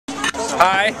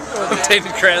Hi, I'm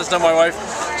David Krasno. My wife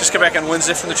just got back on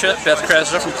Wednesday from the trip. Beth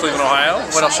Krasno from Cleveland, Ohio.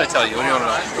 What else should I tell you? What do you want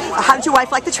to know? How did your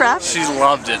wife like the trip? She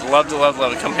loved it. Loved it, loved it,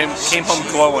 loved it. Came home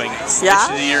glowing. Yeah?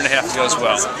 She did a year and a half ago as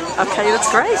well. Okay,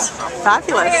 that's great.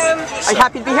 Fabulous. Are you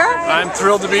happy to be here? I'm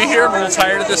thrilled to be here. I'm a little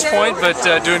tired at this point, but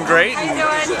doing great. And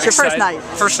it's your first night.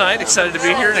 First night. Excited to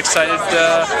be here and excited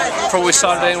for what we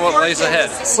saw today and what lays ahead.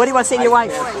 What do you want to say to your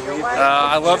wife?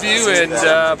 I love you, and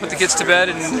put the kids to bed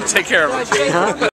and take care of them.